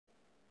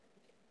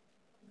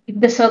If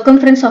the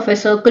circumference of a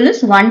circle is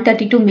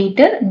 132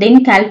 meter, then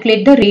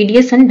calculate the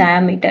radius and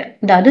diameter.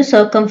 அதாவது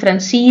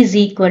circumference C is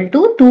equal to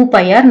 2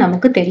 pi r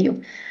நமக்கு தெரியும்.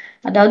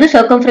 அதாவது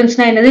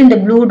circumferenceனா என்னது? இந்த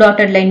blue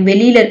dotted line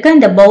வெளியில இருக்க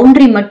இந்த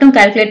boundary மட்டும்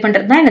calculate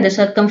பண்றது தான் என்னது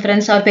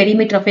circumference or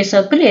perimeter of a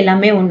circle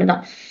எல்லாமே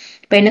ஒண்ணுதான்.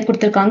 இப்போ என்ன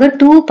கொடுத்திருக்காங்க?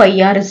 2 pi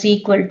r is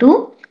equal to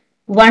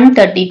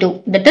 132.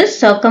 That is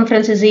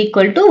circumference is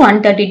equal to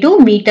 132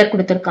 meter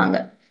கொடுத்திருக்காங்க.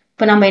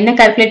 இப்போ நம்ம என்ன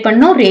calculate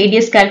பண்ணணும்?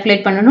 Radius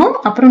calculate பண்ணணும்,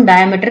 அப்புறம்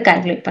diameter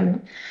calculate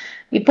பண்ணணும்.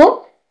 இப்போ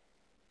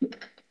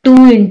 2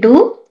 into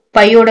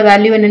pi ஓட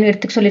வேல்யூ என்னன்னு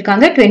எடுத்துக்க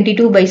சொல்லிருக்காங்க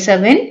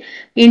 22/7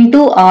 into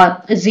r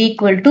is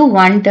equal to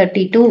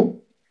 132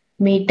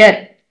 meter.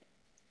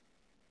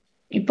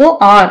 இப்போ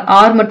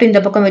r மட்டும்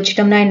இந்த பக்கம்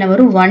வச்சிட்டோம்னா என்ன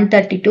வரும்?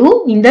 132.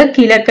 இந்த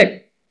கீழ இருக்க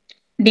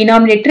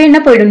denominator என்ன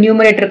போய்டும்?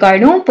 numerator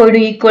ஆயிடும்.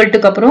 போய்டும் equal to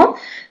அப்புறம்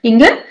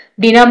இங்க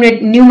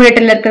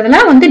numeratorல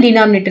இருக்கிறதெல்லாம் வந்து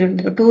denominator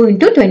வந்துரும். 2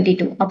 into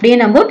 22. அப்படியே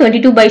நம்ம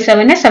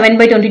 22/7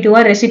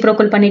 7/22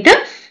 reciprocal பண்ணிட்டு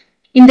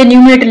இந்த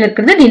numeratorல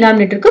இருக்கிறத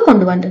denominatorக்கு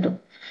கொண்டு வந்துடும்.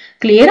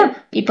 கிளியரா?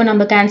 இப்போ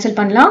நம்ம கேன்சல்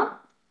பண்ணலாம்.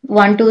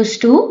 1 2 is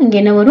 2, இங்க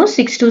என்ன வரும்?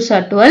 6 2s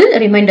are 12,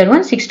 remainder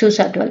 1 6 2s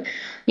are 12.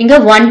 இங்க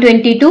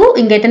 122,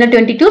 இங்க எத்தனை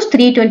 22s?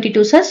 3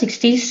 22s are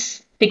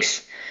 66.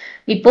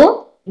 இப்போ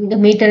இந்த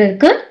மீட்டர்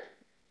இருக்கு.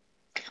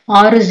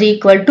 R is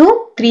equal to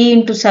 3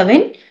 into 7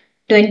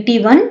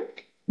 21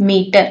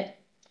 meter.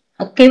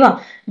 ஓகேவா?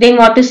 Then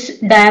what is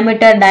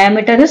diameter?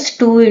 Diameter is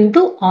 2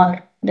 into R.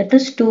 That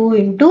is 2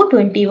 into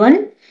 21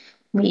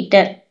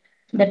 meter.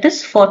 That is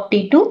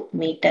 42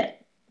 meter.